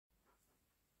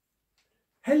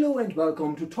Hello and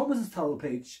welcome to Thomas's Tarot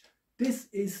page. This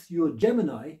is your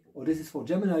Gemini, or this is for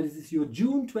Gemini, this is your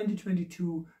June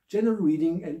 2022 general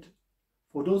reading. And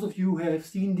for those of you who have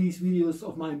seen these videos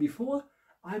of mine before,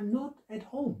 I'm not at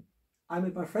home. I'm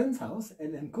at my friend's house,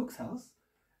 L M Cooke's house.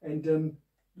 And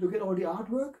look at all the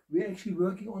artwork. We're actually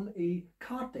working on a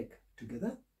card deck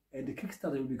together. And the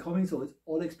Kickstarter will be coming, so it's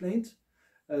all explained.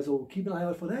 So keep an eye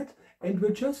out for that. And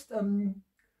we're just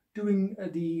doing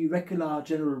the regular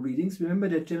general readings. Remember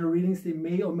that general readings, they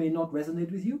may or may not resonate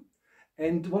with you.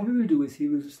 And what we will do is he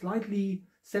will slightly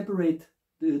separate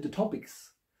the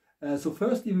topics. So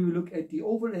firstly, we will look at the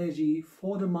overall energy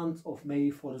for the month of May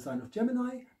for the sign of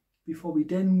Gemini, before we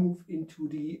then move into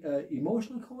the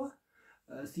emotional core,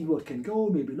 see what can go,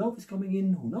 maybe love is coming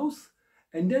in, who knows.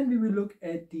 And then we will look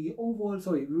at the we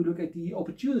will look at the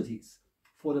opportunities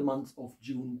for the month of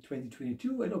June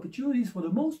 2022. And opportunities, for the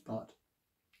most part,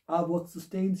 are what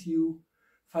sustains you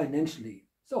financially.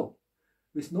 So,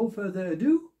 with no further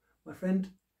ado, my friend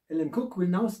L M Cooke will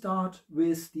now start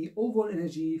with the overall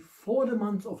energy for the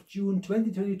month of June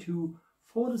 2022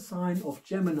 for the sign of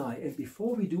Gemini. And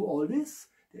before we do all this,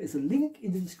 there is a link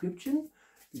in the description,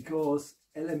 because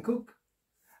L M Cooke,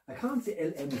 I can't say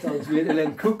LM, it sounds weird, L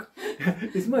M Cooke,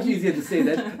 it's much easier to say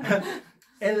that.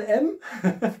 LM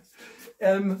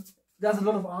does a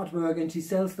lot of artwork, and she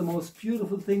sells the most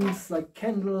beautiful things like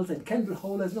candles and candle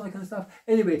holders and all that kind of stuff.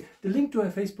 Anyway, the link to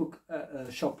her Facebook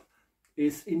shop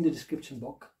is in the description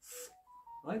box,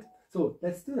 right? So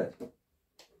let's do that.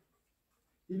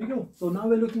 Here we go. So now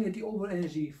we're looking at the overall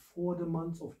energy for the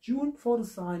month of June for the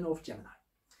sign of Gemini.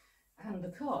 And the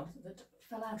card that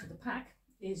fell out of the pack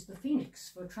is the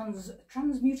Phoenix for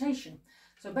transmutation.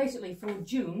 So basically for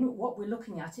June, what we're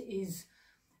looking at is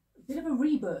a bit of a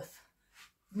rebirth.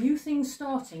 New things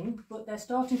starting, but they're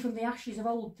starting from the ashes of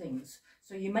old things.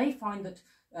 So you may find that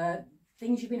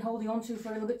things you've been holding on to for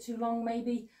a little bit too long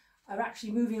maybe are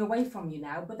actually moving away from you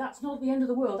now, but that's not the end of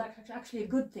the world. That's actually a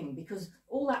good thing, because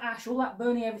all that ash, all that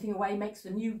burning everything away makes the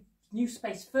new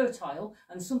space fertile,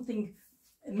 and something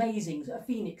amazing, a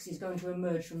phoenix, is going to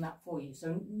emerge from that for you.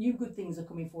 So new good things are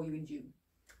coming for you in June.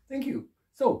 Thank you.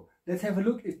 So let's have a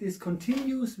look if this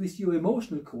continues with your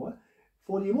emotional core.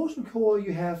 For the emotional core,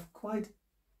 you have quite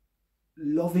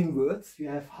loving words. You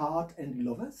have heart and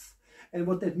lovers. And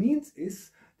what that means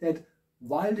is that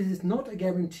while this is not a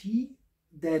guarantee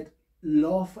that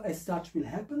love as such will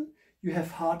happen, you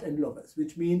have heart and lovers,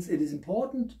 which means it is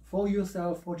important for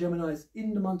yourself, for Geminis,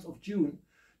 in the month of June,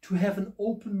 to have an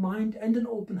open mind and an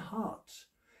open heart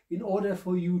in order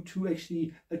for you to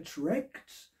actually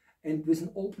attract, and with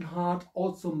an open heart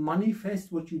also manifest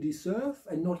what you deserve,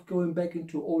 and not going back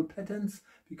into old patterns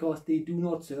because they do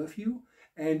not serve you.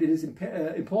 And it is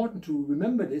important to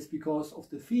remember this because of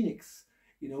the Phoenix,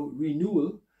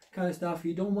 renewal kind of stuff.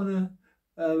 You don't want to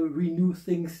renew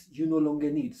things you no longer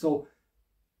need. So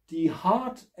the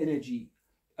heart energy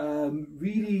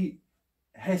really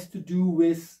has to do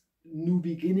with new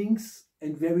beginnings,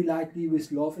 and very likely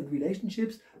with love and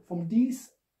relationships. From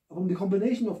the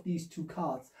combination of these two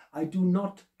cards, I do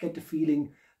not get the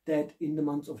feeling that in the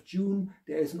month of June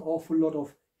there is an awful lot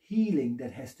of healing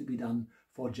that has to be done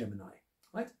for Gemini,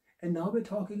 right? And now we're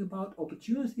talking about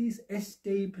opportunities as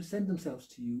they present themselves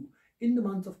to you in the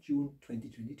month of June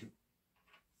 2022.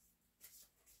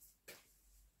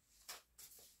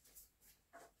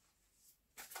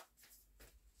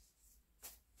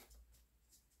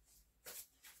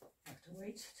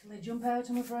 Wait till they jump out,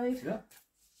 I'm afraid. Yeah,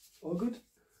 all good.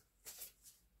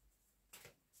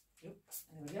 Yep,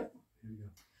 there we go. Here we go.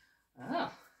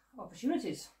 Ah,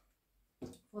 opportunities.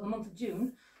 For the month of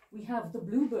June, we have the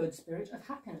bluebird spirit of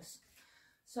happiness.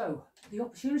 So the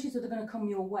opportunities that are going to come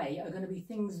your way are going to be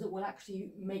things that will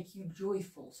actually make you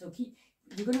joyful. So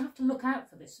you're going to have to look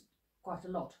out for this quite a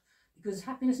lot, because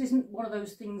happiness isn't one of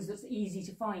those things that's easy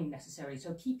to find necessarily.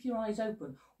 So keep your eyes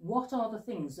open. What are the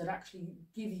things that actually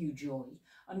give you joy?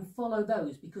 And follow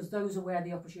those, because those are where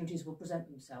the opportunities will present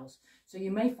themselves. So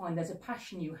you may find there's a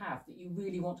passion you have that you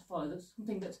really want to follow. That's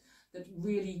something that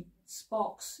really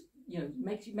sparks,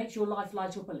 makes your life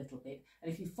light up a little bit.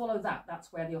 And if you follow that,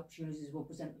 that's where the opportunities will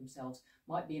present themselves.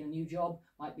 Might be in a new job,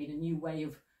 might be in a new way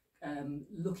of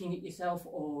looking at yourself,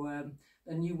 or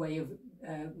a new way of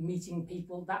meeting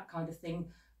people, that kind of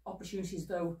thing. Opportunities,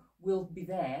 though, will be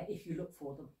there if you look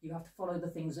for them. You have to follow the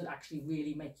things that actually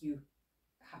really make you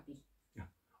happy. Yeah,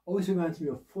 always reminds me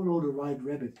of Follow the White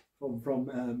Rabbit from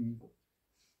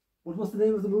what was the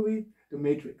name of the movie? The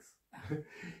Matrix.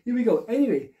 Here we go.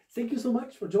 Anyway, thank you so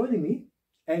much for joining me.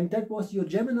 And that was your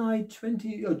June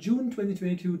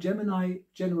 2022 Gemini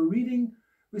general reading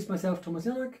with myself, Thomas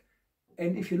Janak.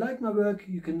 And if you like my work,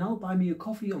 you can now buy me a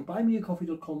coffee on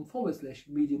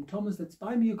buymeacoffee.com/medium Thomas. That's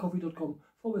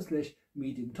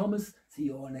buymeacoffee.com/medium Thomas. See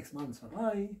you all next month. Bye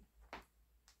bye.